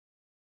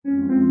History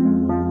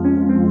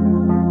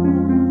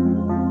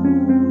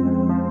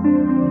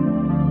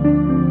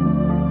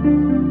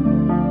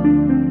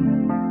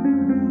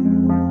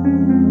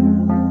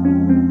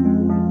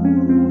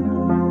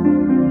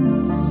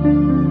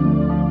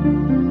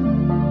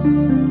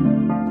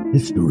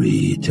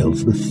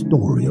tells the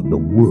story of the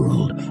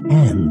world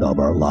and of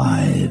our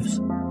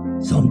lives.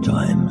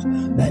 Sometimes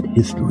that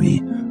history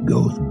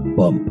goes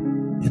bump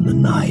in the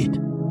night.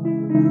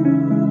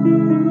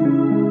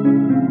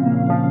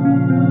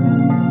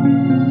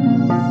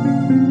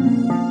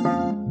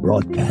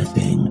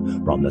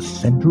 Broadcasting from the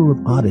center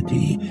of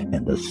oddity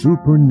and the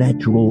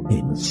supernatural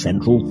in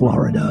Central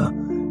Florida,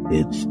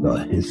 it's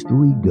the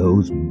History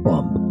Goes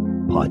Bump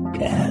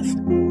podcast.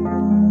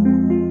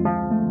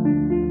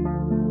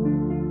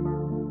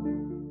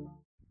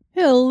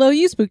 Hello,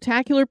 you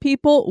spooktacular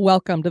people.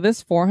 Welcome to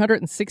this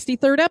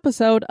 463rd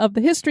episode of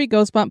the History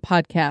Goes Bump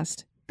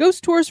podcast.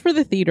 Ghost Tours for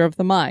the Theater of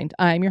the Mind.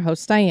 I'm your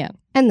host, Diane.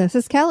 And this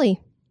is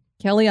Kelly.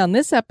 Kelly, on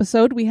this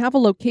episode, we have a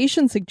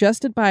location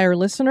suggested by our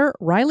listener,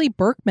 Rylee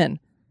Burkman.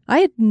 I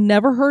had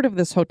never heard of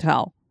this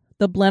hotel,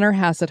 the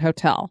Blennerhassett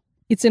Hotel.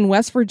 It's in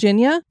West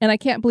Virginia, and I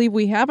can't believe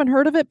we haven't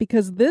heard of it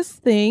because this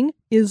thing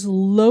is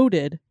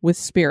loaded with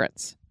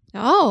spirits.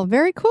 Oh,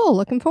 very cool.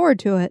 Looking forward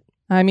to it.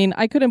 I mean,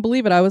 I couldn't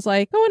believe it. I was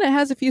like, oh, and it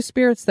has a few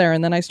spirits there.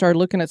 And then I started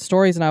looking at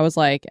stories and I was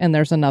like, and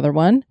there's another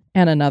one,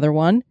 and another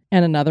one,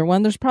 and another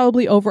one. There's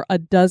probably over a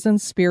dozen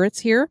spirits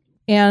here.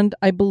 And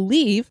I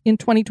believe in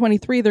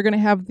 2023, they're going to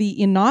have the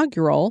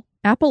inaugural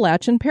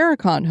Appalachian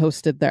Paracon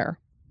hosted there.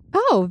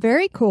 Oh,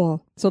 very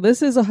cool. So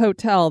this is a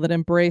hotel that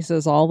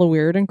embraces all the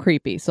weird and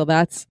creepy. So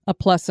that's a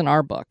plus in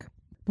our book.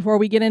 Before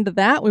we get into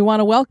that, we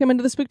want to welcome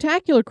into the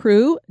Spooktacular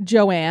crew,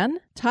 Joanne,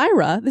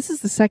 Tyra. This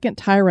is the second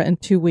Tyra in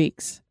 2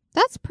 weeks.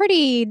 That's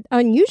pretty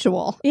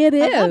unusual. It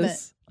is. I love it.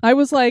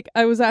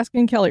 I was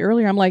asking Kelly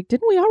earlier, I'm like,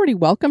 didn't we already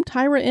welcome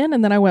Tyra in?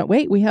 And then I went,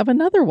 wait, we have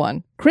another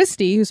one.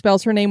 Christy, who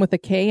spells her name with a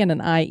K and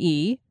an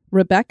I-E,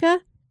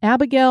 Rebecca,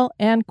 Abigail,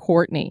 and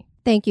Courtney.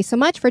 Thank you so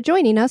much for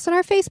joining us in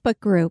our Facebook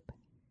group.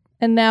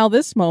 And now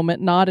this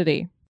moment in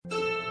Oddity.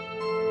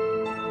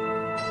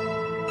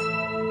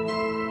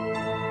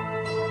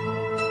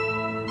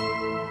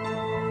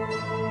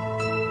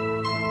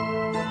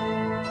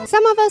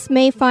 Some of us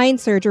may find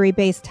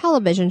surgery-based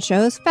television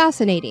shows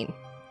fascinating.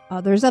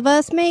 Others of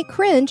us may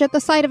cringe at the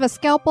sight of a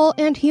scalpel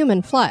and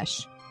human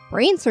flesh.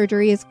 Brain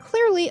surgery is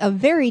clearly a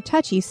very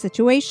touchy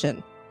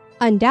situation.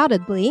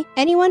 Undoubtedly,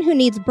 anyone who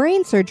needs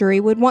brain surgery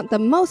would want the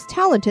most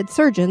talented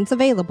surgeons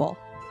available.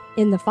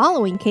 In the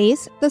following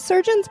case, the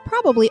surgeons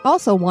probably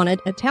also wanted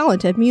a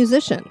talented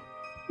musician.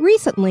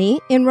 Recently,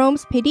 in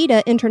Rome's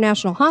Pedita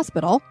International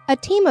Hospital, a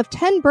team of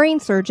 10 brain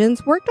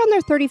surgeons worked on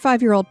their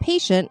 35-year-old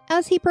patient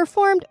as he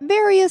performed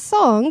various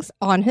songs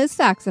on his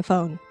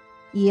saxophone.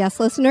 Yes,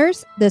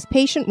 listeners, this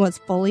patient was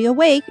fully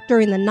awake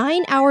during the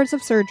 9 hours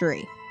of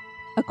surgery.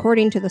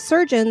 According to the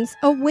surgeons,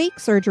 awake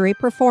surgery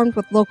performed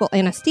with local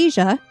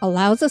anesthesia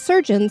allows the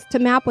surgeons to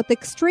map with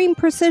extreme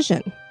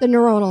precision the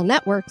neuronal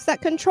networks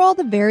that control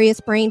the various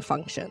brain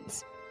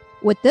functions.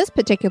 With this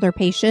particular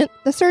patient,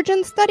 the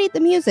surgeon studied the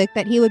music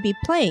that he would be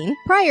playing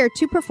prior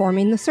to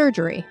performing the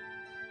surgery.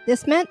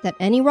 This meant that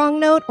any wrong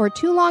note or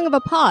too long of a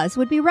pause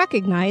would be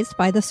recognized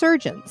by the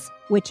surgeons,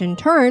 which in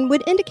turn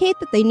would indicate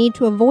that they need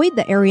to avoid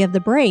the area of the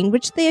brain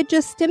which they had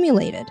just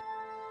stimulated.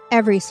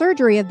 Every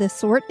surgery of this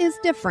sort is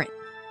different.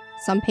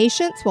 Some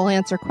patients will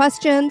answer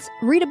questions,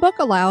 read a book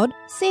aloud,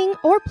 sing,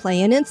 or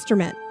play an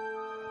instrument.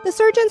 The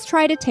surgeons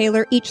try to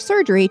tailor each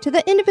surgery to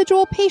the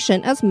individual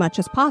patient as much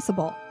as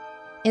possible.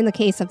 In the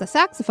case of the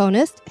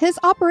saxophonist, his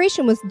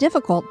operation was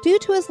difficult due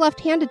to his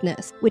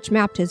left-handedness, which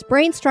mapped his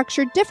brain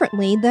structure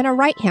differently than a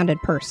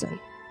right-handed person.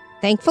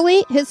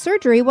 Thankfully, his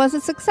surgery was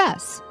a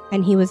success,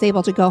 and he was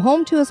able to go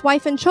home to his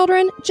wife and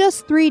children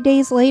just 3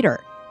 days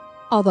later.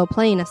 Although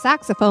playing a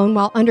saxophone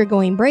while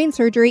undergoing brain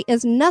surgery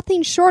is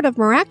nothing short of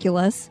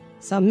miraculous,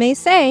 some may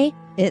say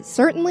it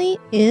certainly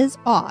is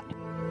odd.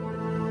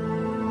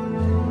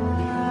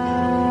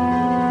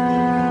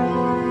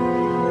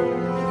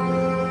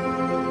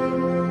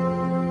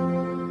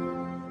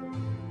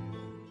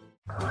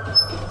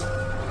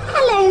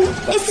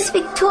 This is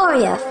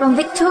Victoria from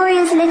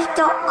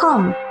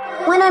victoriaslift.com.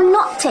 When I'm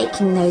not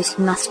taking those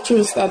who must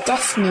choose their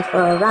destiny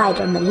for a ride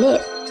on the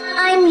lift,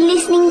 I'm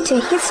listening to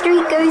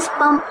History Goes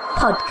Bump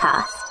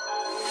podcast.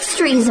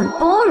 History isn't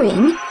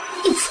boring,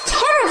 it's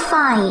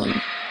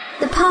terrifying.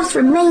 The past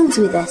remains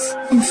with us,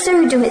 and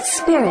so do its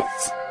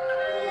spirits.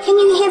 Can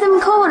you hear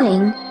them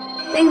calling?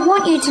 They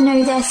want you to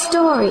know their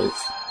stories.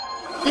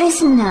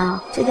 Listen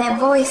now to their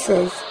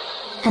voices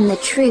and the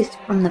truth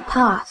from the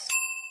past.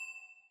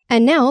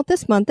 And now,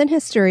 this month in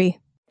history.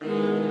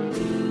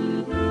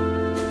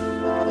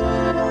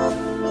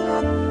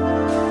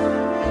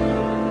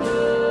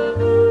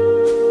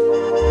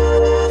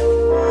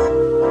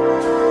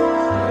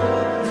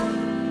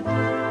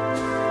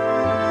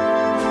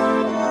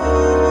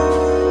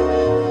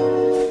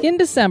 In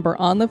December,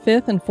 on the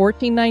 5th in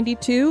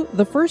 1492,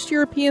 the first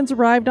Europeans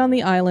arrived on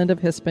the island of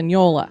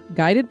Hispaniola,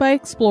 guided by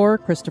explorer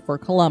Christopher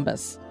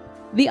Columbus.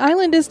 The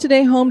island is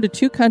today home to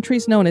two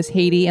countries known as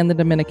Haiti and the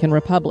Dominican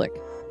Republic.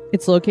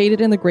 It's located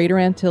in the Greater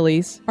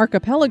Antilles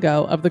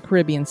archipelago of the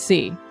Caribbean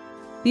Sea.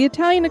 The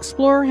Italian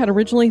explorer had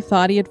originally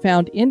thought he had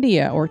found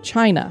India or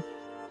China.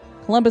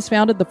 Columbus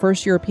founded the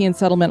first European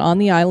settlement on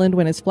the island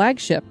when his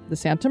flagship, the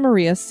Santa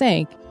Maria,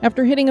 sank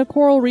after hitting a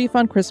coral reef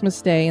on Christmas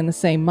Day in the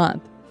same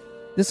month.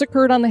 This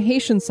occurred on the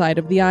Haitian side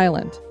of the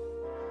island.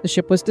 The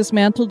ship was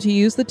dismantled to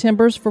use the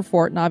timbers for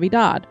Fort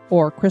Navidad,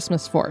 or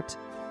Christmas Fort.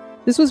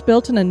 This was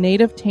built in a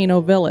native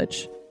Taino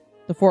village.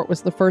 The fort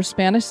was the first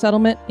Spanish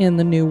settlement in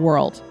the New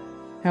World.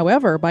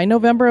 However, by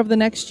November of the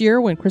next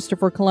year, when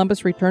Christopher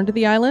Columbus returned to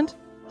the island,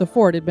 the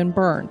fort had been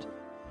burned.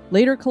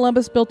 Later,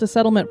 Columbus built a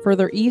settlement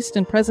further east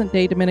in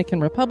present-day Dominican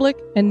Republic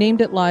and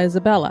named it La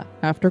Isabela,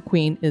 after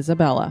Queen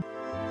Isabella.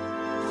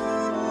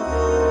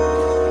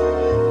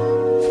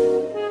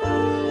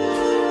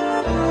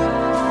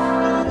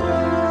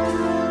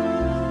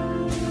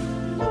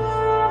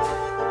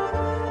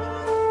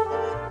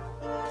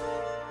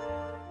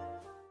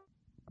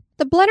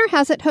 The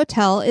Blennerhassett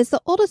Hotel is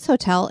the oldest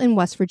hotel in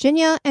West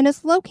Virginia and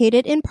is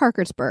located in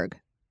Parkersburg.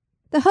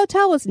 The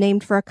hotel was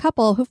named for a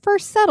couple who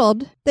first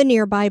settled the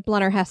nearby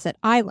Blennerhassett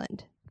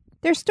Island.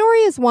 Their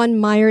story is one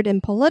mired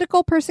in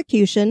political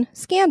persecution,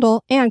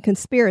 scandal, and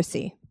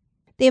conspiracy.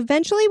 They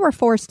eventually were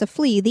forced to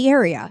flee the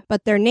area,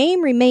 but their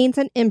name remains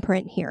an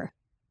imprint here.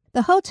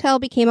 The hotel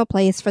became a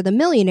place for the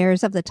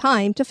millionaires of the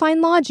time to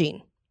find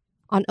lodging.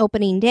 On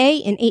opening day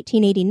in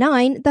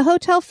 1889, the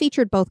hotel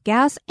featured both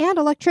gas and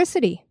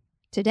electricity.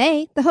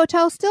 Today, the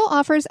hotel still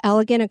offers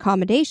elegant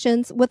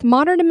accommodations with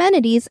modern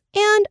amenities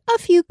and a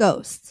few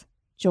ghosts.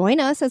 Join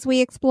us as we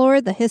explore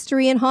the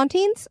history and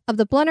hauntings of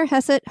the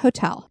Blennerhassett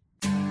Hotel.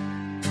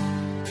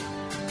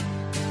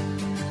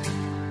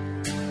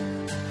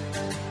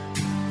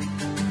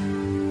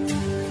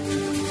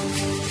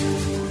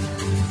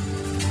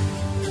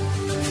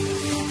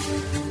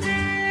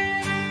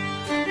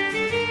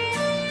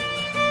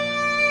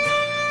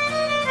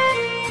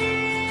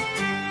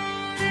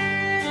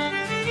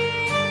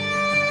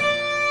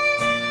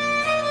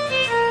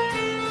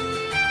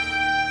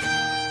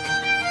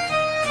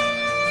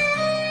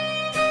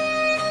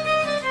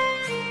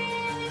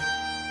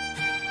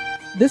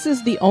 This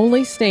is the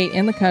only state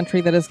in the country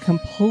that is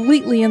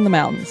completely in the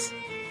mountains,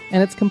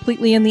 and it's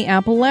completely in the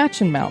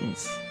Appalachian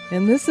Mountains.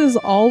 And this has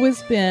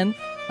always been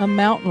a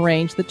mountain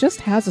range that just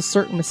has a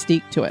certain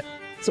mystique to it.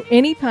 So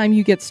anytime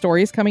you get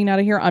stories coming out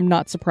of here, I'm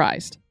not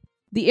surprised.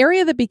 The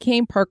area that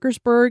became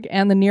Parkersburg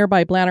and the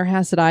nearby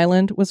Blennerhassett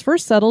Island was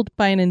first settled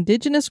by an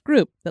indigenous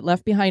group that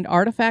left behind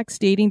artifacts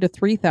dating to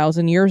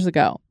 3,000 years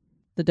ago.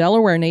 The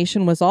Delaware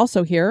Nation was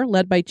also here,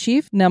 led by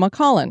Chief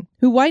Nemacolin,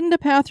 who widened a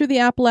path through the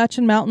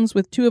Appalachian Mountains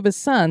with two of his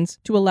sons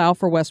to allow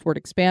for westward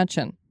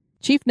expansion.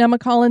 Chief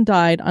Nemacolin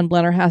died on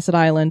Blennerhassett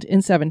Island in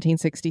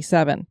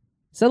 1767.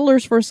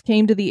 Settlers first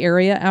came to the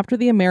area after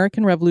the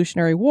American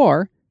Revolutionary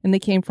War, and they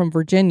came from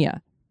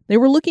Virginia. They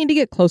were looking to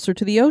get closer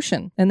to the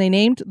ocean, and they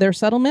named their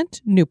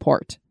settlement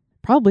Newport,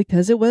 probably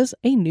because it was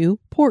a new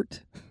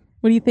port.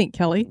 What do you think,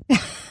 Kelly?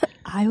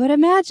 I would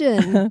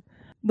imagine.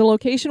 The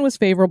location was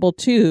favorable,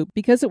 too,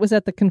 because it was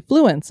at the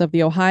confluence of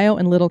the Ohio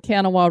and Little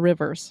Kanawha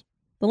rivers.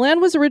 The land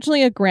was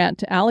originally a grant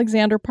to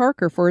Alexander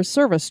Parker for his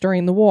service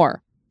during the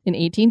war. In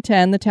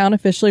 1810, the town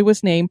officially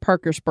was named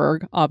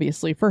Parkersburg,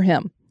 obviously for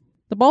him.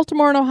 The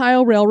Baltimore and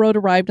Ohio Railroad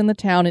arrived in the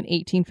town in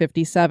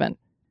 1857.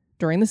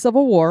 During the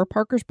Civil War,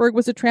 Parkersburg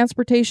was a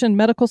transportation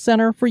medical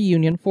center for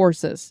Union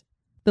forces.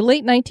 The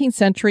late 19th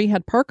century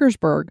had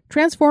Parkersburg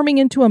transforming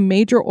into a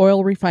major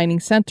oil refining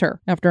center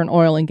after an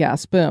oil and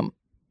gas boom.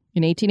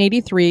 In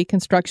 1883,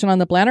 construction on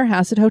the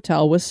Blennerhassett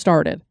Hotel was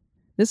started.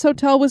 This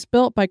hotel was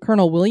built by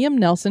Colonel William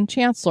Nelson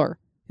Chancellor,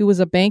 who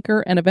was a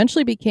banker and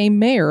eventually became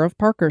mayor of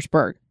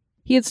Parkersburg.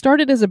 He had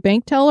started as a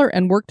bank teller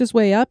and worked his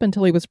way up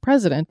until he was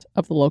president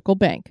of the local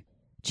bank.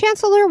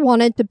 Chancellor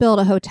wanted to build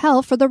a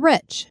hotel for the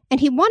rich, and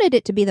he wanted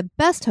it to be the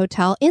best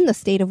hotel in the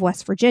state of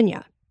West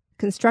Virginia.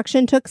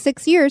 Construction took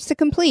 6 years to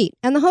complete,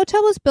 and the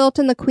hotel was built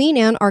in the Queen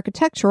Anne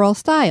architectural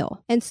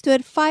style and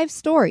stood 5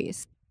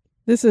 stories.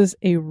 This is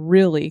a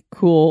really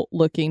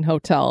cool-looking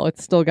hotel.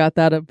 It's still got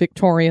that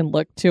Victorian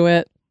look to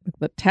it, with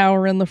the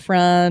tower in the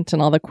front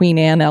and all the Queen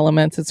Anne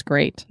elements. It's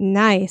great.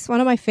 Nice.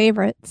 One of my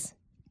favorites.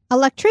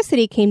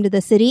 Electricity came to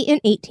the city in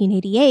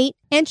 1888,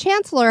 and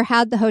Chancellor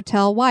had the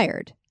hotel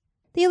wired.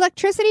 The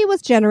electricity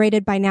was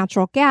generated by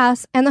natural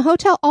gas, and the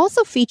hotel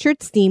also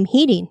featured steam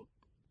heating.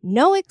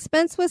 No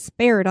expense was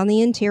spared on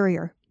the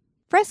interior.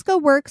 Fresco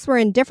works were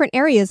in different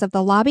areas of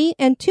the lobby,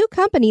 and 2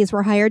 companies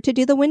were hired to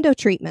do the window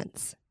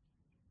treatments.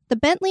 The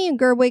Bentley and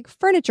Gerwig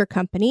Furniture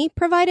Company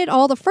provided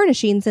all the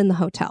furnishings in the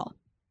hotel.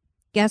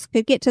 Guests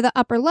could get to the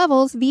upper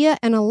levels via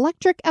an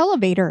electric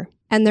elevator,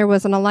 and there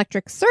was an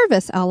electric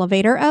service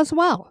elevator as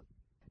well.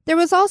 There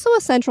was also a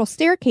central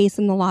staircase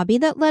in the lobby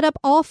that led up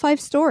all 5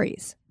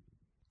 stories.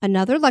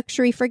 Another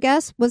luxury for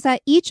guests was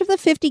that each of the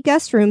 50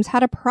 guest rooms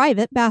had a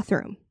private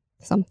bathroom,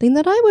 something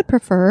that I would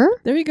prefer.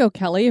 There you go,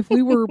 Kelly. If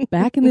we were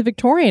back in the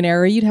Victorian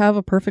era, you'd have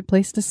a perfect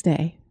place to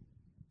stay.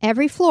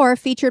 Every floor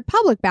featured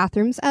public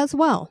bathrooms as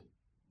well.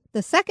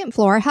 The second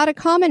floor had a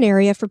common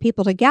area for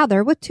people to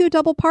gather with 2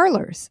 double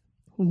parlors.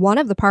 One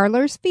of the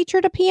parlors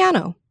featured a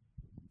piano.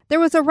 There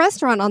was a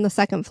restaurant on the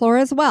second floor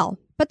as well,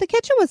 but the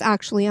kitchen was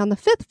actually on the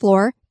 5th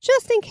floor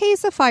just in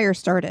case a fire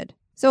started,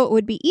 so it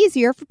would be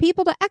easier for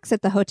people to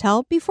exit the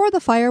hotel before the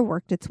fire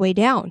worked its way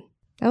down.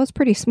 That was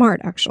pretty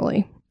smart,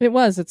 actually. It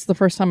was. It's the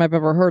first time I've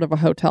ever heard of a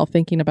hotel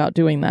thinking about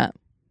doing that.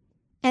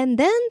 And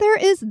then there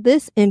is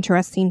this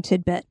interesting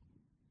tidbit.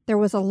 There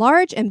was a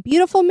large and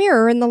beautiful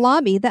mirror in the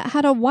lobby that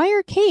had a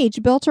wire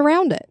cage built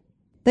around it.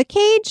 The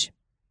cage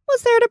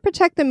was there to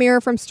protect the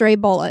mirror from stray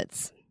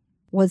bullets.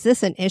 Was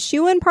this an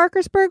issue in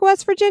Parkersburg,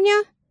 West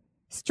Virginia?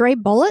 Stray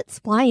bullets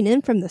flying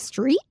in from the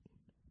street?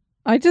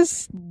 I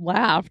just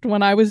laughed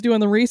when I was doing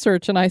the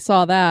research and I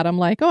saw that. I'm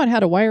like, oh, it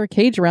had a wire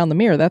cage around the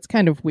mirror. That's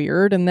kind of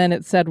weird. And then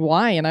it said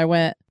why. And I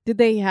went, did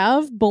they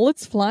have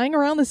bullets flying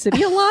around the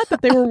city a lot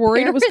that they were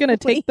worried it was going to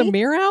take the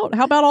mirror out?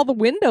 How about all the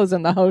windows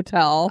in the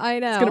hotel? I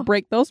know. It's going to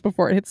break those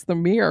before it hits the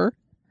mirror.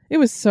 It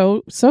was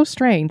so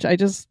strange. I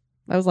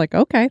was like,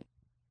 okay.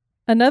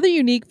 Another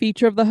unique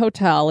feature of the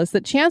hotel is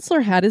that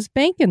Chancellor had his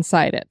bank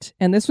inside it,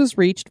 and this was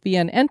reached via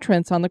an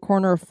entrance on the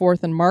corner of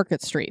 4th and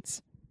Market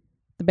Streets.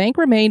 The bank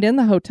remained in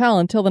the hotel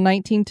until the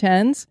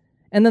 1910s,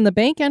 and then the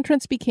bank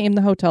entrance became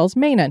the hotel's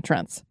main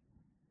entrance.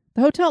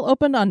 The hotel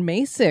opened on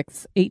May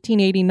 6,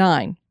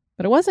 1889,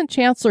 but it wasn't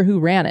Chancellor who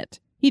ran it.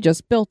 He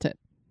just built it.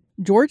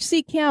 George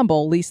C.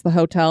 Campbell leased the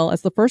hotel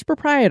as the first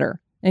proprietor,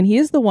 and he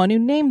is the one who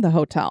named the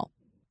hotel.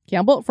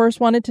 Campbell at first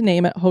wanted to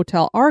name it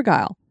Hotel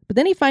Argyle, but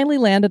then he finally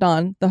landed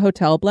on the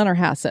Hotel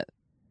Blennerhassett.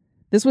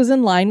 This was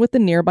in line with the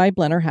nearby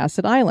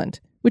Blennerhassett Island,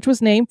 which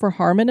was named for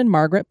Harman and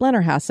Margaret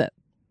Blennerhassett.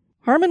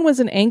 Harman was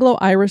an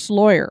Anglo-Irish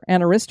lawyer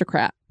and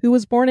aristocrat who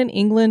was born in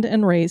England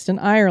and raised in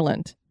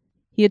Ireland.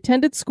 He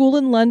attended school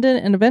in London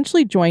and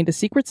eventually joined a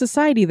secret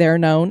society there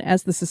known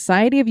as the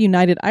Society of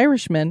United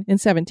Irishmen in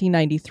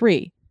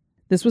 1793.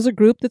 This was a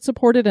group that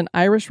supported an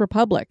Irish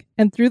republic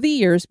and through the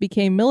years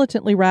became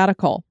militantly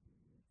radical.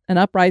 An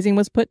uprising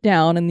was put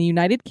down and the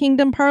United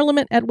Kingdom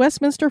Parliament at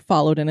Westminster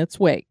followed in its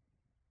wake.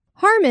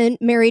 Harman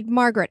married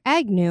Margaret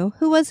Agnew,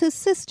 who was his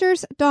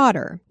sister's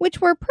daughter,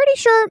 which we're pretty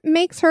sure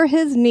makes her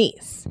his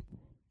niece.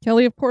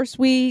 Kelly, of course,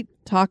 we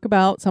talk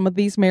about some of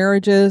these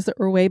marriages that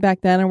were way back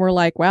then and we're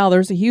like, wow,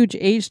 there's a huge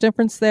age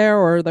difference there,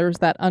 or there's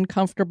that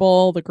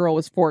uncomfortable, the girl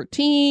was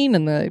 14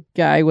 and the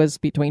guy was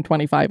between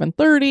 25 and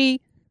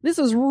 30. This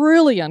is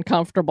really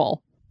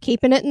uncomfortable.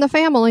 Keeping it in the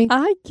family.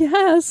 I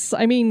guess.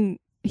 I mean,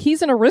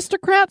 he's an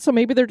aristocrat, so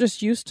maybe they're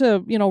just used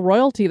to,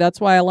 royalty. That's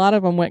why a lot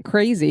of them went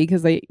crazy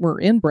because they were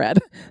inbred.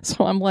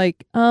 So I'm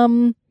like,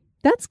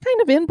 that's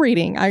kind of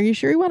inbreeding. Are you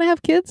sure you want to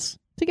have kids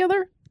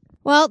together?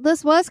 Well,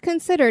 this was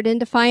considered in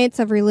defiance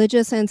of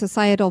religious and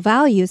societal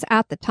values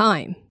at the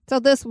time. So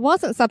this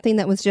wasn't something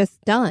that was just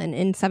done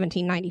in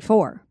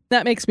 1794.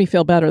 That makes me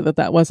feel better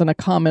that wasn't a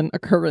common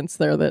occurrence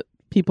there, that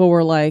people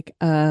were like,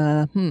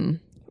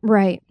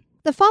 Right.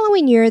 The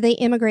following year, they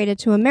immigrated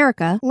to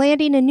America,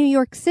 landing in New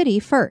York City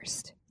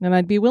first. And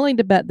I'd be willing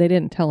to bet they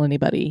didn't tell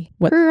anybody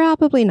what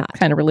Probably not.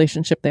 kind of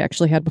relationship they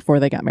actually had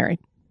before they got married.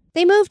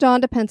 They moved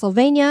on to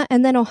Pennsylvania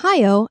and then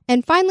Ohio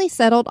and finally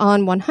settled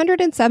on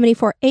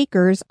 174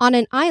 acres on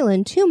an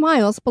island 2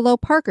 miles below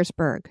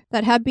Parkersburg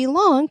that had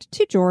belonged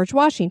to George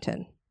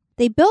Washington.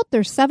 They built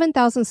their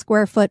 7,000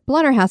 square foot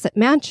Blennerhassett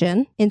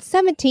mansion in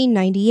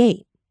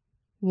 1798.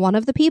 One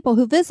of the people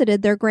who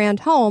visited their grand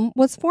home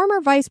was former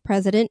Vice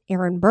President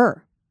Aaron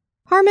Burr.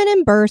 Harman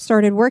and Burr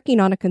started working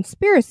on a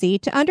conspiracy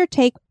to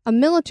undertake a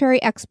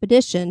military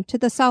expedition to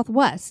the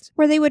Southwest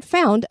where they would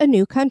found a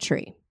new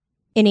country.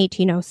 In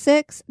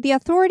 1806, the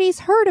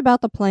authorities heard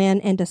about the plan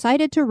and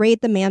decided to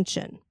raid the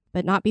mansion,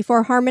 but not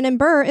before Harman and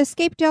Burr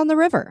escaped down the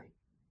river.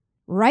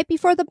 Right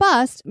before the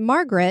bust,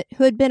 Margaret,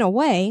 who had been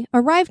away,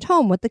 arrived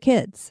home with the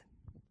kids.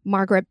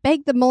 Margaret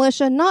begged the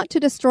militia not to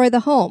destroy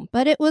the home,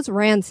 but it was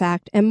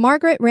ransacked, and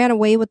Margaret ran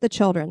away with the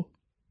children.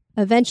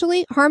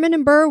 Eventually, Harman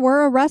and Burr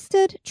were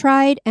arrested,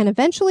 tried, and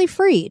eventually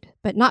freed,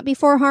 but not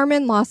before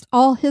Harman lost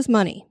all his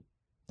money.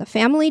 The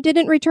family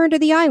didn't return to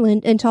the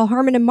island until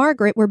Harman and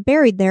Margaret were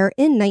buried there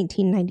in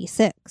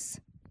 1996.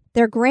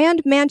 Their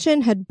grand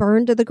mansion had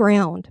burned to the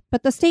ground,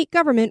 but the state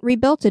government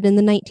rebuilt it in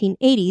the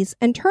 1980s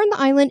and turned the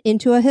island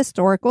into a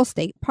historical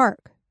state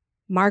park.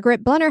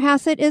 Margaret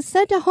Blennerhassett is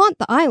said to haunt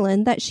the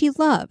island that she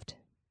loved.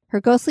 Her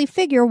ghostly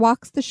figure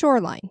walks the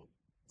shoreline.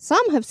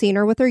 Some have seen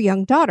her with her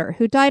young daughter,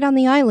 who died on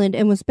the island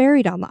and was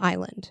buried on the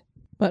island.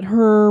 But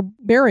her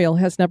burial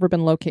has never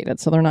been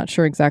located, so they're not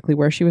sure exactly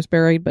where she was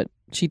buried, but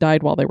she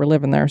died while they were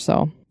living there,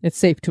 so it's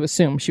safe to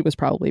assume she was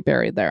probably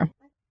buried there.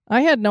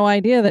 I had no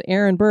idea that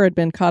Aaron Burr had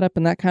been caught up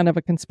in that kind of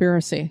a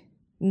conspiracy.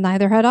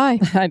 Neither had I.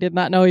 I did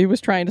not know he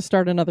was trying to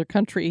start another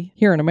country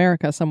here in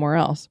America somewhere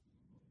else.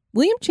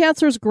 William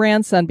Chancellor's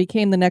grandson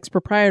became the next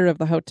proprietor of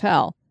the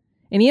hotel,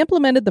 and he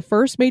implemented the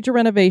first major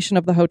renovation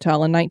of the hotel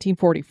in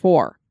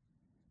 1944.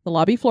 The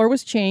lobby floor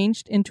was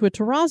changed into a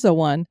terrazzo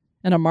one,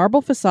 and a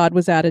marble facade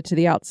was added to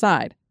the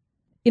outside.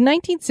 In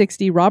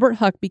 1960, Robert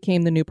Huck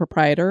became the new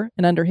proprietor,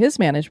 and under his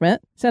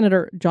management,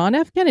 Senator John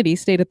F. Kennedy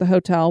stayed at the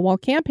hotel while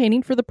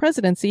campaigning for the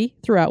presidency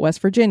throughout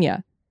West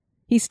Virginia.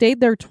 He stayed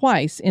there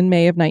twice in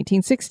May of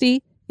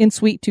 1960 in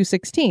Suite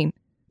 216,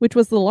 which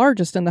was the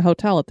largest in the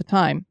hotel at the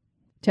time.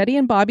 Teddy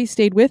and Bobby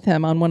stayed with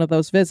him on one of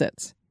those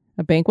visits.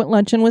 A banquet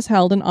luncheon was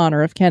held in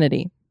honor of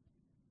Kennedy.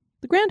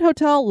 The Grand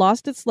Hotel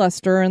lost its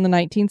luster in the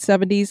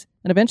 1970s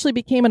and eventually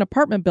became an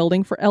apartment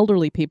building for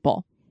elderly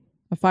people.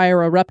 A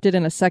fire erupted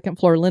in a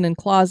second-floor linen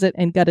closet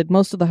and gutted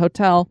most of the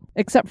hotel,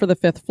 except for the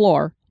 5th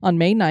floor, on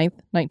May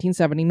 9th,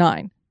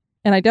 1979.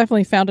 And I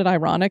definitely found it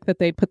ironic that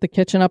they'd put the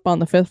kitchen up on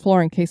the 5th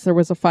floor in case there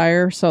was a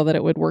fire so that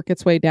it would work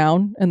its way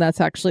down, and that's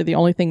actually the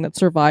only thing that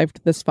survived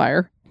this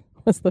fire,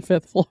 was the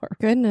 5th floor.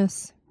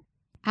 Goodness.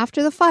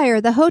 After the fire,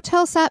 the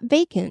hotel sat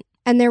vacant,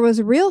 and there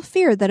was real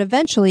fear that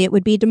eventually it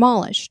would be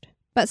demolished.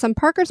 But some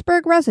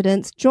Parkersburg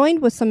residents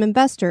joined with some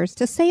investors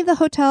to save the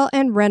hotel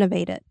and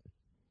renovate it.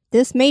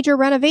 This major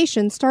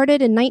renovation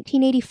started in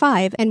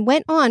 1985 and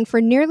went on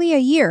for nearly a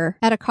year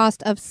at a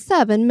cost of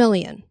 $7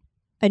 million.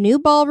 A new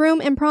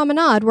ballroom and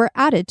promenade were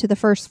added to the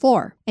 1st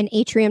floor, an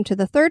atrium to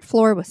the 3rd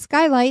floor with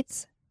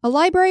skylights, a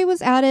library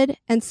was added,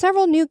 and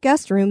several new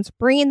guest rooms,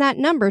 bringing that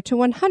number to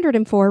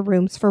 104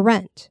 rooms for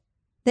rent.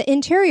 The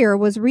interior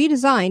was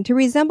redesigned to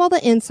resemble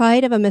the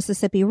inside of a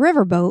Mississippi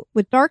riverboat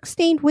with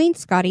dark-stained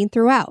wainscoting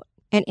throughout,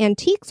 and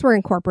antiques were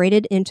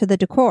incorporated into the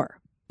decor.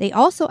 They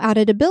also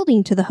added a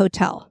building to the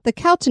hotel, the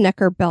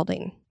Kaltenecker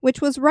Building, which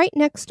was right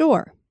next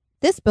door.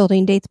 This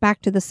building dates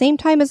back to the same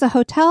time as the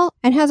hotel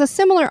and has a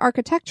similar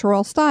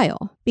architectural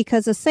style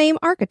because the same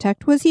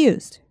architect was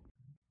used.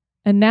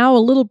 And now a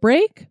little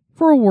break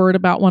for a word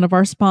about one of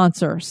our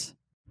sponsors.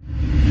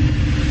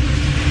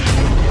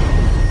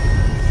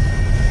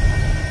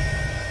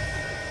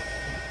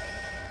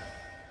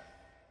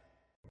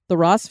 The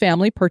Ross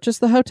family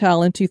purchased the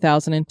hotel in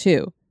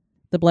 2002.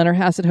 The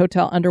Blennerhassett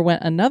Hotel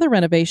underwent another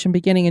renovation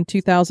beginning in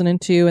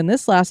 2002, and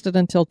this lasted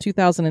until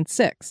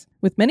 2006,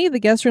 with many of the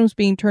guest rooms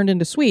being turned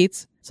into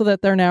suites so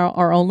that there now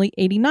are only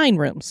 89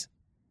 rooms.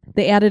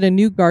 They added a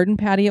new garden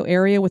patio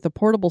area with a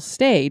portable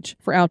stage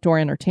for outdoor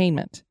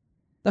entertainment.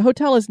 The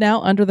hotel is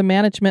now under the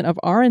management of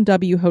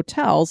R&W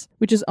Hotels,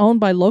 which is owned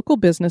by local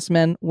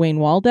businessmen Wayne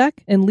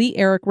Waldeck and Lee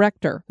Eric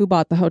Rector, who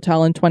bought the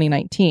hotel in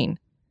 2019.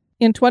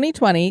 In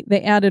 2020,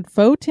 they added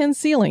faux tin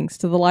ceilings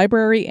to the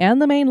library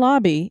and the main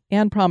lobby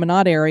and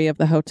promenade area of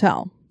the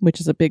hotel, which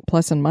is a big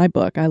plus in my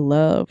book. I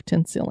love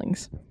tin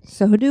ceilings.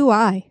 So do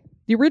I.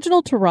 The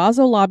original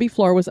terrazzo lobby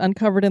floor was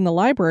uncovered in the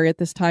library at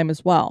this time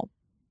as well.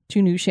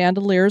 2 new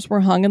chandeliers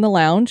were hung in the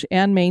lounge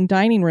and main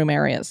dining room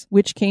areas,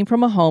 which came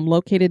from a home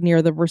located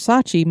near the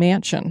Versace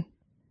mansion.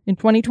 In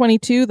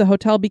 2022, the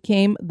hotel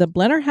became the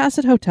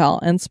Blennerhassett Hotel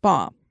and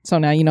Spa. So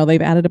now you know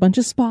they've added a bunch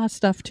of spa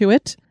stuff to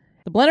it.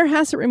 The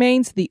Blennerhassett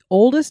remains the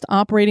oldest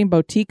operating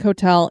boutique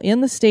hotel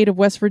in the state of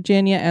West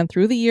Virginia, and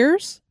through the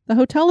years, the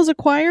hotel has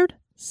acquired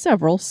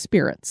several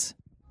spirits.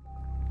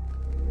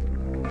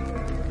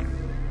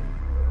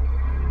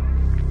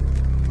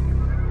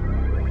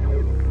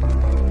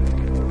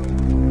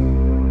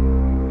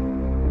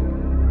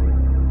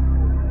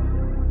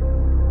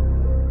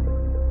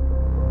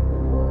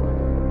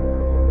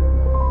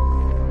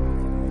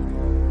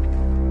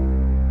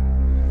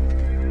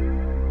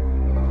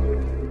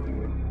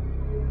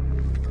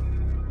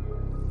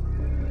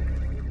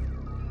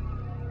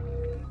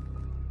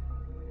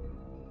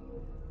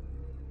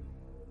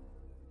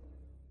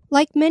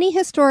 Like many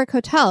historic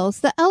hotels,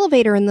 the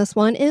elevator in this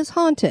one is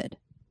haunted.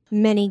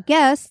 Many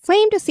guests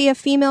claim to see a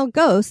female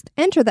ghost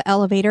enter the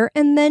elevator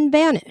and then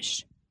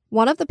vanish.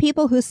 One of the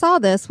people who saw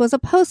this was a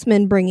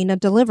postman bringing a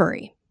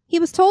delivery. He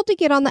was told to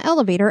get on the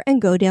elevator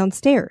and go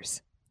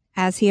downstairs.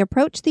 As he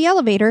approached the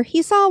elevator,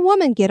 he saw a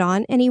woman get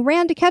on and he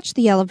ran to catch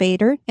the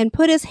elevator and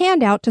put his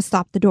hand out to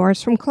stop the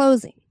doors from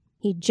closing.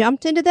 He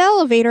jumped into the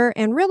elevator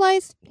and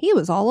realized he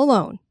was all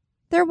alone.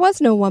 There was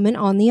no woman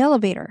on the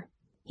elevator.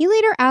 He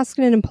later asked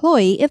an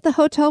employee if the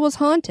hotel was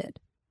haunted.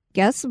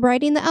 Guests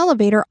riding the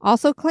elevator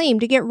also claim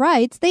to get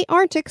rides they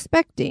aren't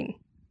expecting.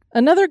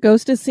 Another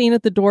ghost is seen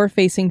at the door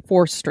facing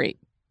 4th Street.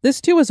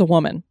 This too is a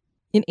woman.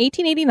 In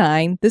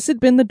 1889, this had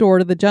been the door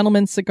to the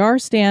gentleman's cigar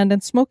stand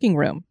and smoking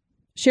room.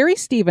 Sherry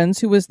Stevens,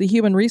 who was the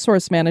human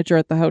resource manager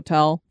at the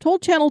hotel,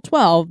 told Channel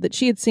 12 that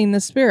she had seen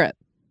this spirit.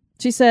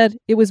 She said,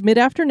 "It was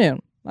mid-afternoon.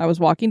 I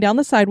was walking down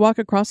the sidewalk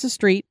across the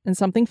street and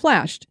something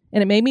flashed,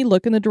 and it made me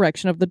look in the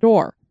direction of the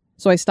door.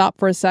 So I stopped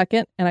for a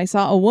second, and I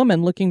saw a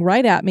woman looking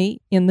right at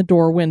me in the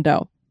door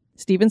window."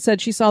 Stevens said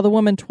she saw the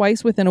woman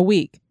twice within a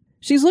week.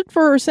 She's looked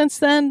for her since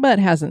then, but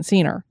hasn't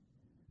seen her.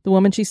 The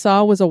woman she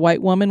saw was a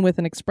white woman with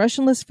an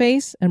expressionless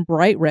face and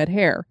bright red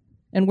hair,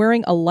 and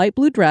wearing a light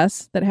blue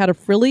dress that had a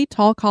frilly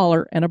tall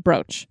collar and a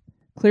brooch.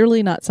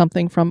 Clearly not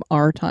something from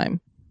our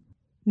time.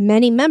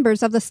 Many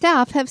members of the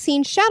staff have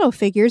seen shadow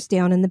figures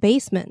down in the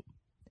basement.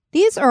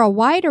 These are a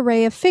wide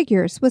array of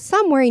figures, with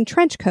some wearing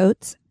trench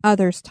coats,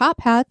 others top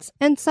hats,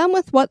 and some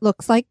with what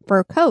looks like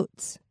fur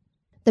coats.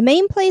 The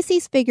main place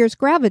these figures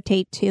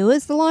gravitate to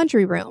is the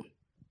laundry room.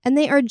 and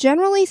they are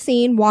generally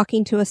seen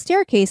walking to a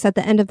staircase at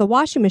the end of the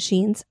washing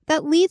machines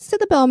that leads to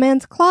the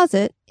bellman's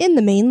closet in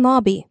the main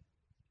lobby.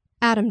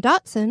 Adam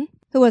Dotson,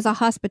 who was a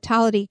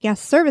hospitality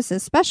guest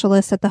services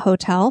specialist at the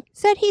hotel,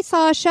 said he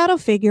saw a shadow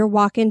figure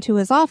walk into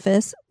his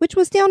office, which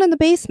was down in the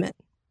basement.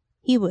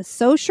 He was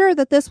so sure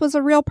that this was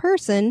a real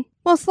person,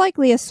 most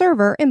likely a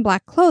server in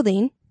black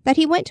clothing, that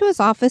he went to his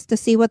office to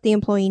see what the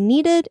employee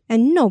needed,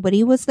 and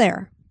nobody was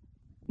there.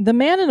 The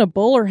man in a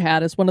bowler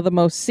hat is one of the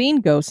most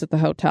seen ghosts at the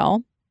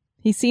hotel.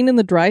 He's seen in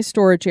the dry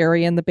storage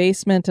area in the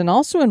basement and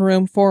also in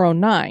room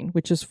 409,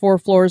 which is 4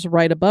 floors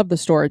right above the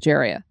storage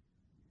area.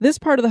 This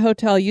part of the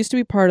hotel used to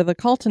be part of the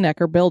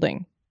Kaltenecker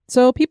building,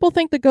 so people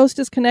think the ghost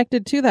is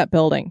connected to that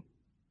building.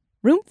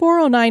 Room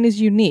 409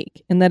 is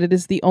unique in that it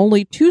is the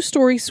only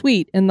 2-story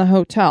suite in the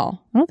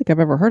hotel. I don't think I've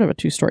ever heard of a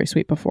 2-story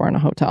suite before in a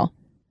hotel.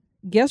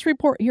 Guests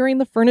report hearing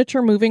the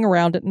furniture moving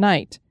around at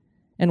night,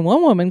 and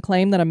one woman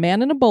claimed that a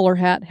man in a bowler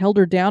hat held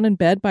her down in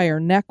bed by her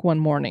neck one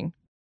morning.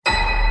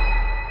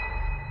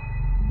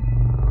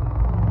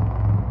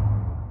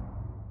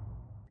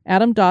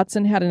 Adam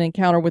Dotson had an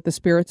encounter with the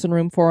spirits in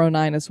room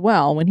 409 as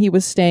well when he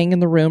was staying in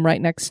the room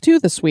right next to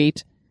the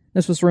suite.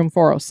 This was room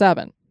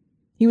 407.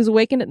 He was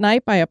awakened at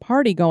night by a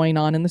party going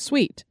on in the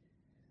suite.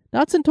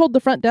 Dotson told the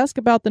front desk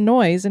about the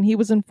noise, and he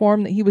was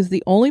informed that he was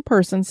the only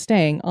person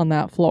staying on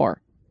that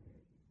floor.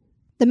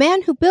 The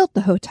man who built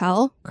the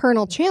hotel,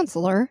 Colonel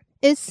Chancellor,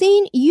 is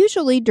seen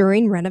usually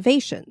during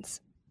renovations.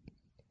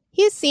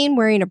 He is seen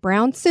wearing a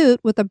brown suit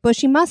with a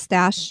bushy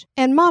mustache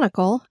and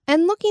monocle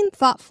and looking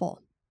thoughtful.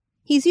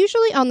 He's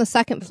usually on the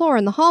second floor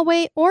in the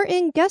hallway or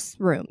in guest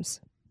rooms.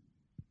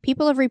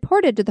 People have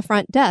reported to the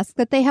front desk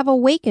that they have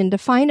awakened to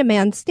find a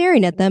man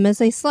staring at them as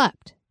they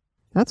slept.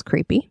 That's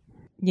creepy.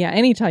 Yeah,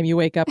 anytime you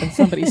wake up and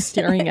somebody's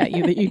staring at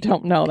you that you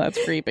don't know,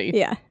 that's creepy.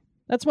 Yeah.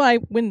 That's why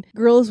when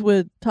girls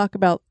would talk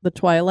about the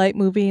Twilight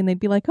movie and they'd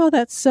be like, oh,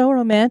 that's so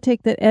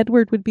romantic that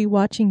Edward would be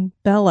watching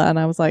Bella. And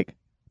I was like,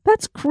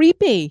 that's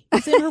creepy.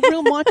 He's in her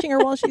room watching her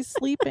while she's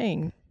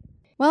sleeping.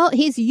 Well,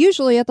 he's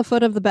usually at the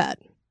foot of the bed.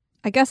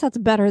 I guess that's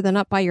better than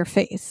up by your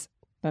face.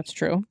 That's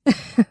true.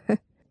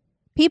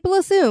 People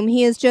assume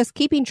he is just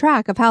keeping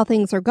track of how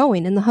things are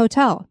going in the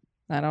hotel.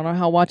 I don't know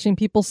how watching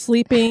people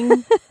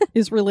sleeping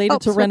is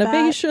related to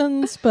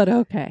renovations, but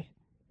okay.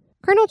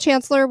 Colonel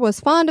Chancellor was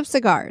fond of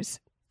cigars,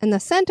 and the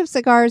scent of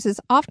cigars is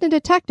often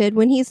detected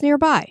when he's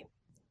nearby.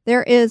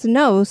 There is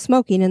no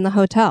smoking in the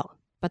hotel,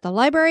 but the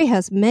library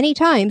has many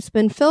times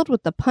been filled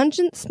with the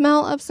pungent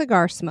smell of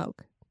cigar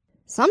smoke.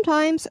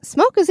 Sometimes,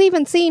 smoke is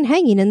even seen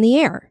hanging in the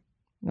air.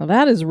 Now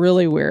that is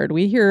really weird.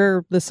 We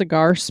hear the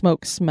cigar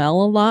smoke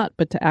smell a lot,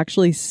 but to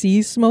actually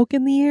see smoke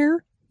in the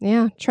air?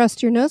 Yeah,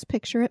 trust your nose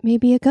picture, it may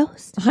be a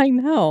ghost. I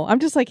know. I'm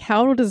just like,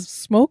 how does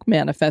smoke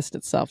manifest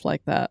itself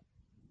like that?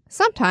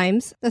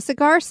 Sometimes, the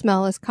cigar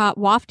smell is caught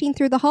wafting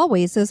through the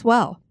hallways as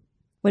well.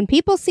 When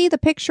people see the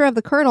picture of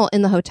the colonel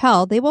in the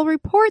hotel, they will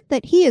report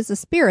that he is a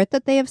spirit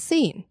that they have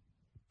seen.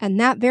 And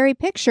that very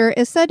picture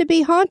is said to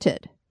be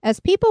haunted, as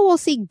people will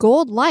see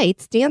gold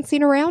lights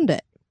dancing around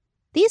it.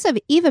 These have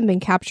even been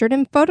captured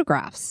in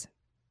photographs.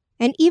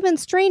 And even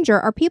stranger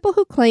are people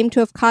who claim to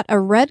have caught a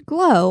red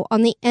glow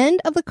on the end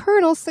of the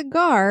colonel's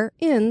cigar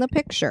in the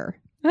picture.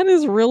 That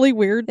is really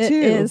weird, too. It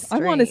is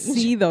strange. I want to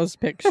see those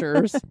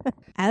pictures.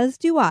 As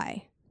do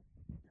I.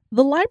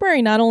 The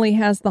library not only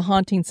has the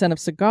haunting scent of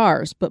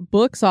cigars, but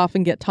books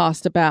often get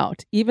tossed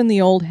about, even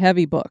the old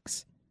heavy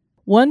books.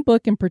 One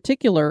book in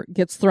particular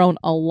gets thrown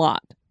a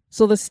lot,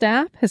 so the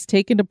staff has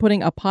taken to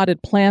putting a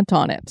potted plant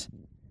on it.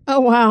 Oh,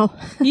 wow.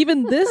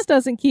 Even this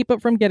doesn't keep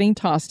it from getting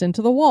tossed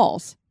into the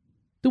walls.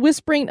 The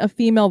whispering of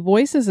female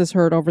voices is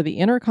heard over the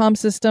intercom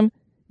system,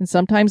 and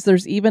sometimes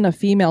there's even a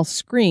female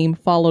scream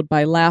followed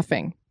by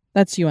laughing.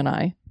 That's you and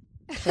I.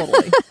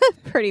 Totally.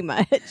 Pretty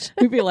much.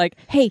 We'd be like,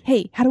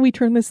 hey, how do we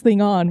turn this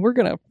thing on? We're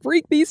going to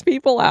freak these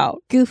people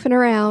out. Goofing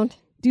around.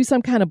 Do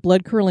some kind of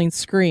blood-curdling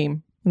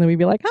scream. And then we'd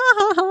be like, ha,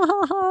 ha, ha,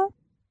 ha, ha.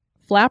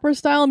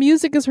 Flapper-style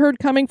music is heard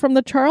coming from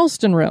the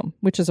Charleston room,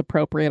 which is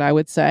appropriate, I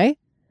would say.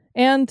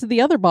 And the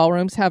other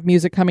ballrooms have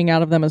music coming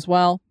out of them as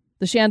well.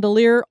 The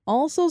chandelier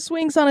also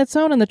swings on its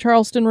own in the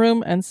Charleston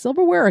room, and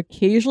silverware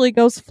occasionally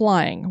goes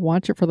flying.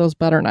 Watch it for those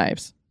butter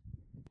knives.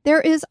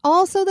 There is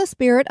also the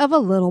spirit of a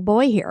little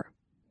boy here.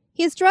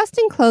 He is dressed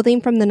in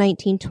clothing from the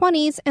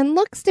 1920s and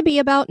looks to be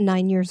about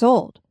 9 years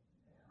old.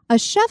 A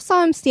chef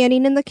saw him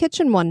standing in the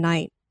kitchen one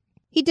night.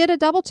 He did a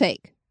double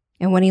take,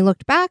 and when he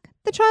looked back,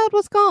 the child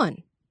was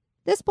gone.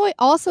 This boy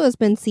also has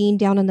been seen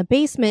down in the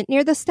basement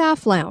near the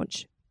staff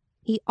lounge.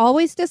 He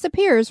always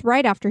disappears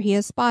right after he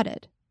is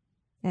spotted.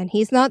 And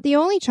he's not the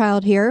only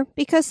child here,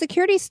 because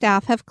security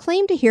staff have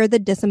claimed to hear the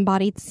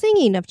disembodied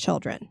singing of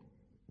children.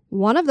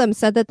 One of them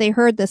said that they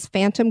heard this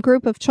phantom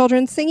group of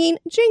children singing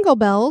Jingle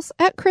Bells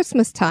at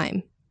Christmas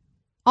time.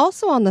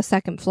 Also on the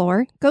second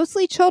floor,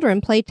 ghostly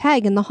children play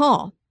tag in the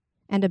hall.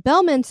 And a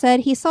bellman said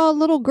he saw a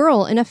little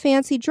girl in a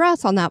fancy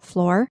dress on that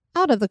floor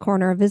out of the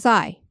corner of his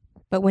eye.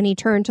 But when he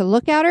turned to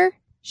look at her,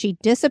 she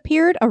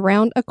disappeared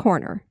around a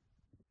corner.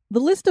 The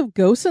list of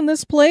ghosts in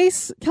this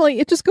place, Kelly,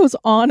 it just goes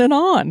on and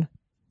on.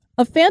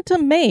 A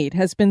phantom maid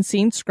has been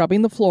seen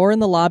scrubbing the floor in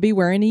the lobby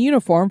wearing a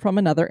uniform from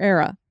another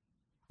era.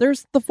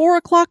 There's the 4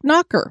 o'clock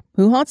knocker,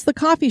 who haunts the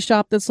coffee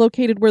shop that's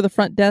located where the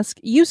front desk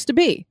used to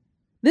be.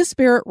 This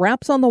spirit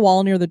raps on the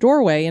wall near the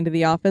doorway into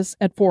the office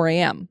at 4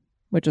 a.m.,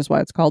 which is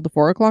why it's called the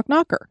 4 o'clock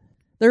knocker.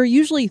 There are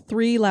usually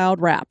 3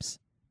 loud raps.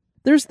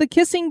 There's the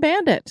kissing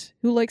bandit,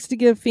 who likes to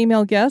give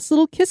female guests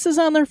little kisses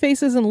on their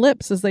faces and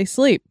lips as they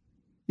sleep.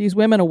 These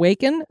women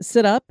awaken,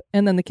 sit up,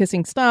 and then the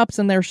kissing stops,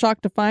 and they're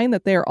shocked to find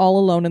that they are all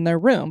alone in their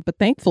room. But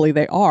thankfully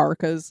they are,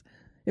 because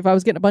if I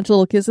was getting a bunch of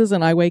little kisses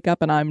and I wake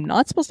up and I'm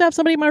not supposed to have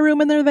somebody in my room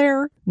and they're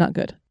there, not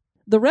good.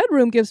 The red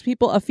room gives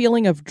people a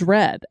feeling of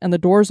dread, and the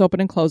doors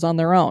open and close on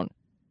their own.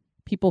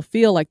 People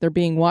feel like they're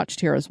being watched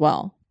here as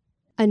well.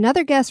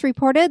 Another guest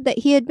reported that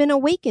he had been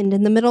awakened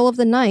in the middle of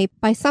the night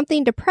by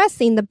something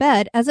depressing the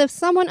bed as if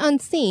someone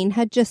unseen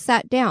had just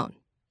sat down.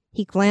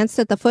 He glanced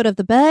at the foot of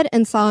the bed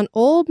and saw an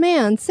old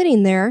man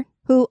sitting there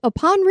who,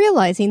 upon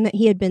realizing that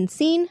he had been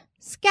seen,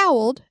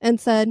 scowled and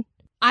said,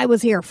 "I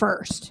was here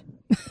first."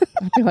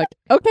 I'd be like,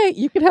 okay,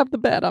 you can have the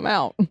bed. I'm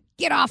out.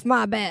 Get off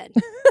my bed.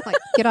 Like,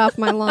 get off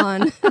my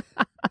lawn.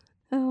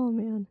 Oh,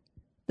 man.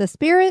 The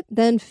spirit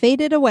then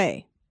faded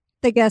away.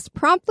 The guest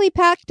promptly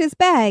packed his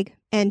bag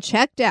and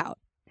checked out,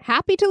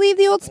 happy to leave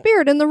the old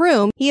spirit in the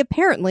room he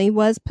apparently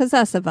was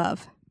possessive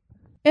of.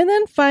 And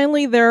then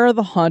finally, there are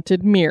the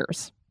haunted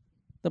mirrors.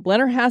 The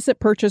Blennerhassett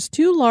purchased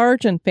 2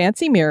 large and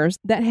fancy mirrors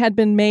that had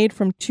been made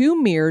from 2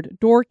 mirrored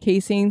door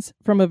casings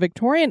from a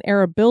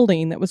Victorian-era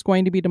building that was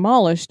going to be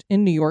demolished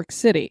in New York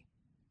City.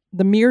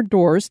 The mirrored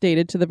doors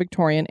dated to the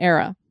Victorian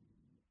era.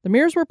 The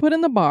mirrors were put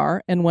in the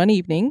bar, and one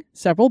evening,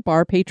 several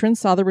bar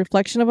patrons saw the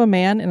reflection of a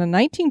man in a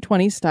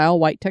 1920s-style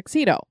white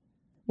tuxedo.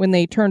 When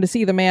they turned to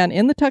see the man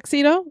in the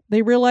tuxedo,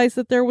 they realized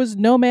that there was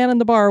no man in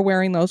the bar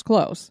wearing those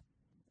clothes.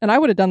 And I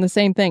would have done the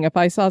same thing. If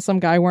I saw some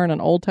guy wearing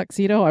an old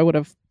tuxedo, I would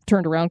have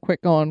turned around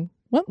quick going,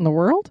 what in the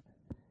world?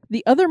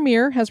 The other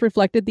mirror has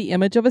reflected the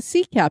image of a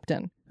sea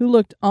captain who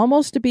looked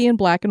almost to be in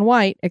black and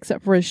white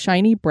except for his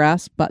shiny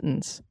brass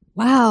buttons.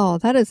 Wow,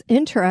 that is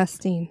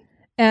interesting.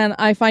 And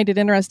I find it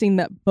interesting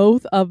that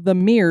both of the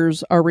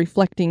mirrors are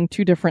reflecting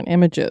 2 different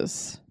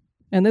images.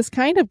 And this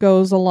kind of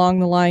goes along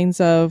the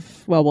lines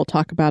of, well, we'll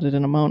talk about it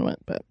in a moment,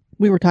 but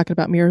we were talking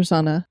about mirrors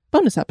on a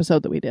bonus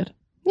episode that we did.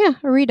 Yeah,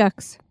 a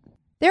redux.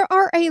 There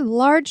are a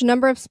large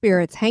number of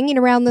spirits hanging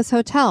around this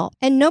hotel,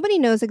 and nobody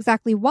knows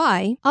exactly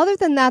why, other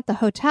than that the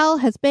hotel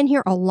has been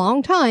here a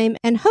long time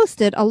and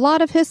hosted a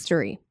lot of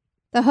history.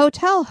 The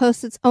hotel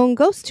hosts its own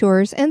ghost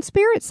tours and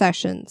spirit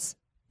sessions.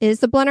 Is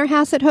the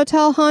Blennerhassett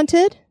Hotel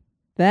haunted?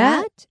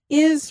 That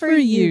is for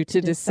you to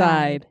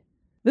decide.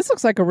 This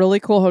looks like a really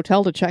cool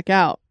hotel to check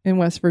out in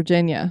West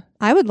Virginia.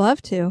 I would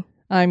love to.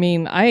 I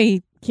mean,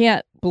 I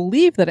can't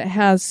believe that it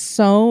has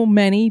so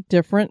many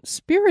different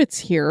spirits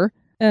here.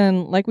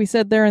 And like we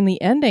said there in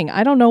the ending,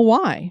 I don't know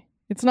why.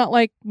 It's not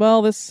like,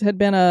 well, this had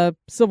been a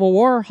Civil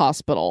War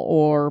hospital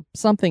or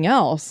something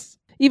else.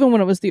 Even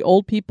when it was the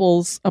old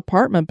people's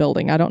apartment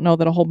building, I don't know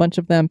that a whole bunch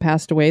of them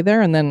passed away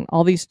there. And then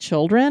all these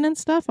children and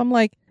stuff. I'm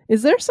like,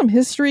 is there some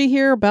history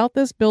here about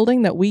this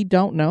building that we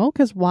don't know?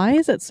 Because why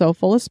is it so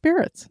full of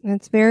spirits?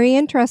 It's very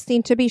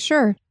interesting, to be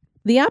sure.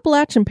 The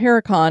Appalachian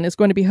Paracon is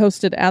going to be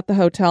hosted at the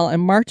hotel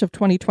in March of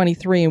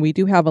 2023, and we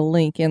do have a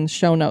link in the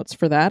show notes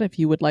for that if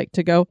you would like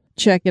to go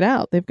check it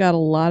out. They've got a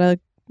lot of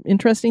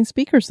interesting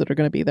speakers that are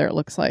going to be there, it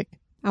looks like.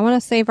 I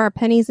want to save our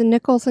pennies and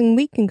nickels and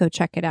we can go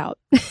check it out.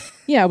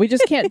 Yeah, we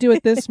just can't do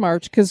it this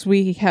March because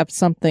we have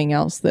something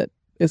else that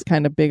is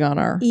kind of big on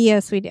our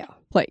Yes, we do.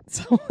 plate,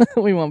 so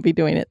we won't be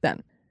doing it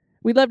then.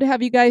 We'd love to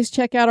have you guys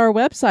check out our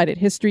website at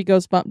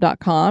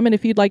historygoesbump.com. And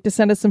if you'd like to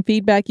send us some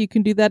feedback, you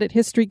can do that at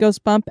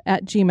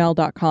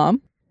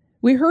historygoesbump@gmail.com.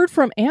 We heard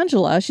from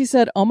Angela. She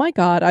said, "Oh my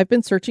God, I've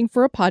been searching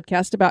for a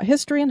podcast about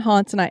history and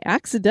haunts, and I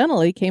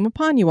accidentally came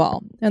upon you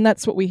all." And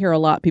that's what we hear a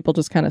lot. People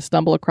just kind of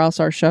stumble across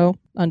our show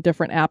on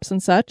different apps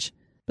and such.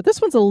 But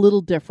this one's a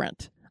little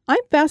different. I'm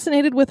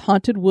fascinated with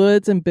haunted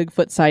woods and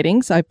Bigfoot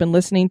sightings. I've been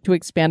listening to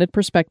Expanded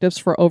Perspectives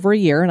for over a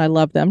year, and I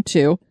love them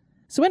too.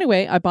 So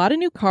anyway, I bought a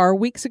new car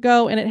weeks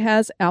ago, and it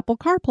has Apple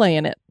CarPlay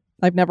in it.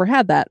 I've never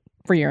had that,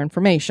 for your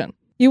information.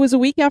 It was a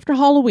week after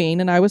Halloween,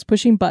 and I was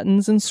pushing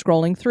buttons and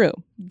scrolling through,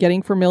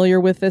 getting familiar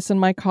with this in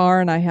my car,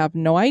 and I have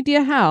no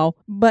idea how,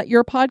 but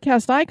your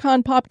podcast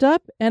icon popped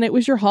up, and it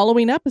was your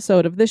Halloween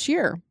episode of this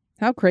year.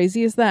 How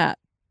crazy is that?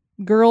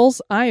 Girls,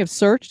 I have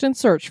searched and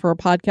searched for a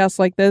podcast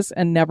like this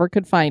and never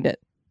could find it.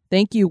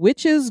 Thank you,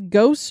 witches,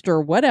 ghosts, or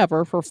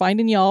whatever, for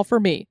finding y'all for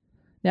me.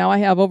 Now I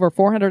have over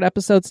 400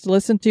 episodes to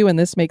listen to, and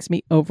this makes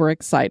me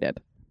overexcited.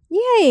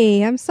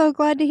 Yay! I'm so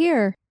glad to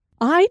hear.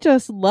 I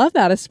just love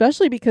that,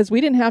 especially because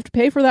we didn't have to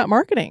pay for that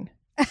marketing.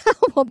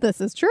 Well,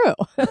 this is true.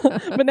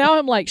 But now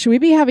I'm like, should we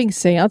be having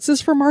seances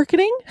for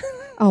marketing?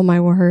 Oh, my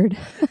word.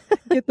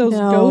 Get those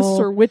No. ghosts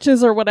or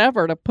witches or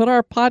whatever to put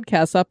our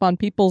podcasts up on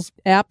people's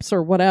apps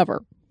or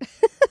whatever.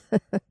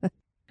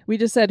 We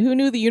just said, who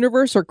knew the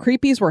universe or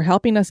creepies were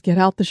helping us get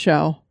out the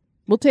show?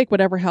 We'll take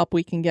whatever help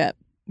we can get.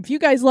 If you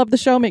guys love the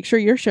show, make sure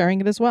you're sharing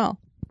it as well.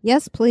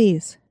 Yes,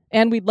 please.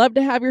 And we'd love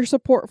to have your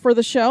support for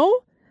the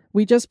show.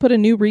 We just put a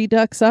new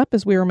Redux up,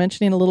 as we were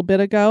mentioning a little bit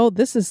ago.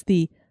 This is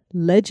the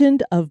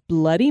Legend of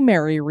Bloody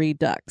Mary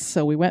Redux.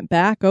 So we went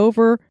back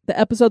over the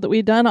episode that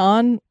we'd done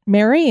on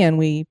Mary, and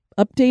we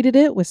updated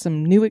it with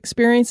some new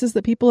experiences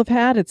that people have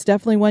had. It's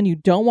definitely one you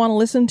don't want to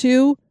listen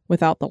to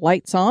without the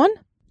lights on.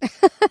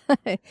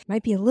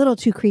 Might be a little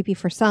too creepy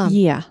for some.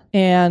 Yeah.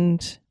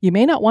 And you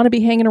may not want to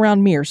be hanging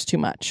around mirrors too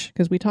much,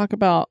 because we talk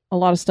about a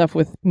lot of stuff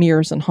with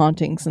mirrors and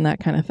hauntings and that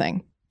kind of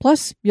thing.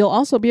 Plus, you'll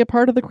also be a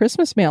part of the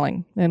Christmas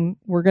mailing, and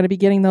we're going to be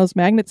getting those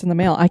magnets in the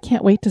mail. I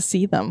can't wait to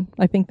see them.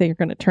 I think they're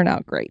going to turn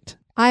out great.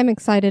 I'm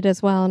excited as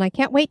well, and I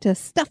can't wait to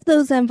stuff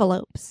those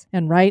envelopes.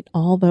 And write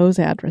all those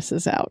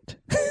addresses out.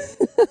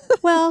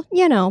 Well,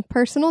 you know,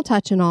 personal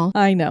touch and all.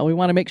 I know. We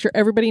want to make sure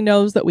everybody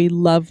knows that we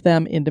love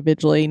them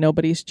individually.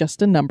 Nobody's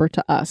just a number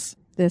to us.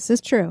 This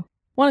is true.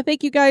 Want to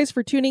thank you guys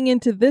for tuning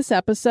into this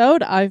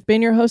episode. I've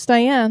been your host,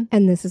 Diane.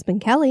 And this has been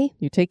Kelly.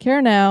 You take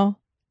care now.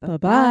 Bye-bye.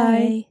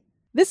 Bye.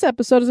 This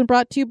episode is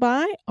brought to you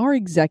by our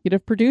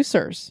executive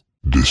producers.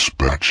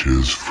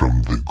 Dispatches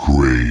from the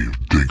Grave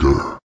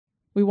Digger.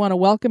 We want to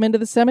welcome into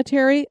the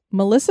cemetery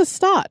Melissa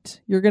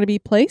Stott. You're going to be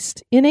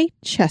placed in a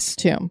chest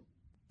tomb.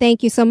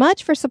 Thank you so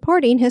much for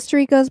supporting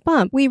History Goes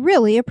Bump. We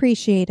really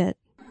appreciate it.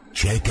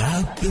 Check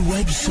out the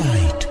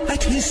website at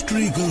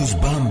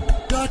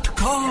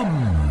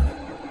historygoesbump.com.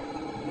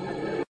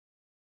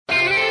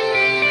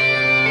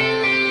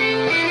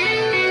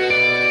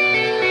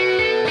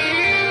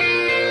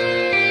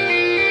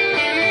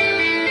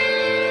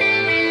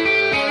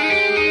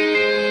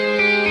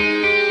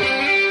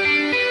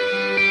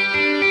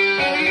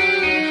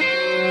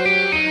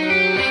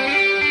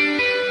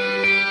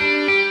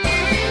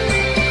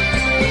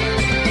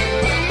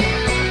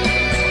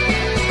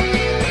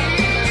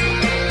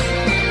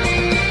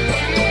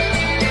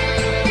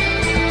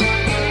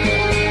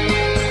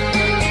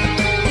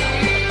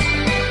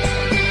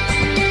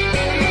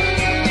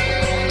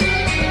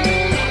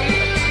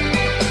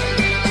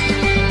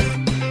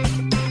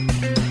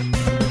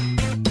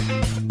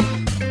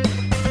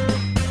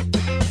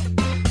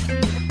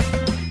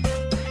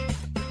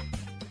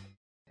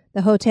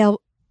 The hotel.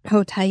 The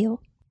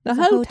hotel.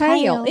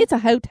 It's a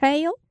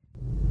hotel.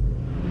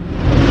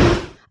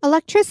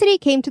 Electricity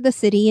came to the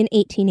city in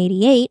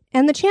 1888,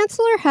 and the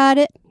chancellor had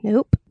it.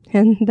 Nope.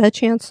 And the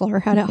chancellor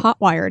had it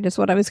hot-wired, is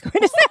what I was going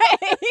to say.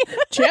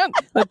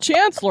 The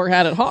chancellor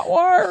had it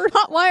hot-wired.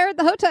 Hot-wired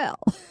the hotel.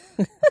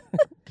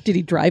 Did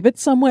he drive it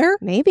somewhere?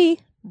 Maybe.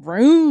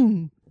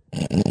 Vroom.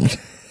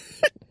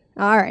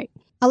 All right.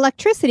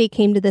 Electricity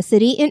came to the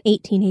city in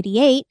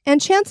 1888, and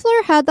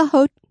chancellor had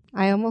the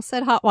I almost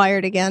said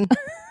hot-wired again.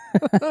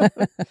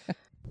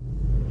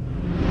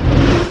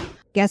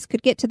 Guests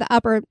could get to the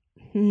upper...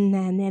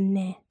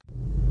 Nah.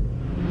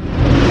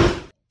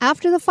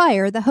 After the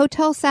fire, the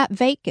hotel sat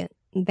vacant.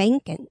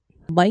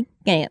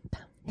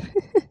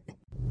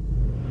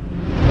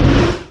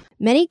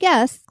 Many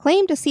guests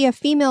claimed to see a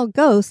female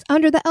ghost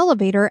under the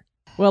elevator.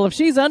 Well, if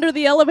she's under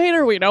the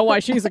elevator, we know why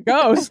she's a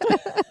ghost.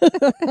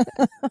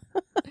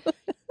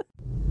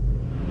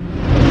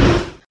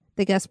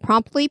 The guests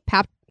promptly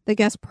packed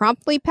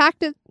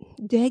it.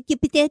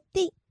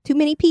 Too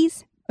many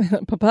peas.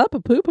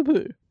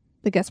 Pa-pa-pa-poo-pa-poo.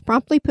 The guest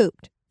promptly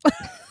pooped.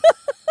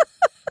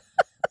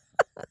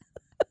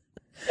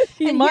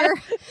 He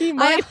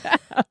might have,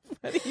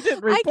 but he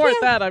didn't report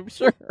that, I'm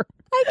sure.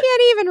 I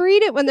can't even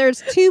read it when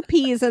there's two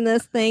P's in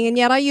this thing, and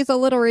yet I use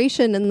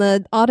alliteration in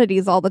the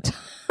oddities all the time.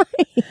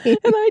 And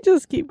I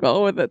just keep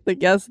going with it. The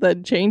guest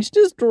then changed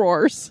his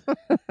drawers,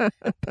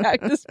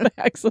 packed his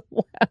bags, and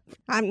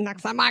left.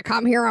 Next time I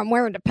come here, I'm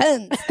wearing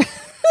Depends.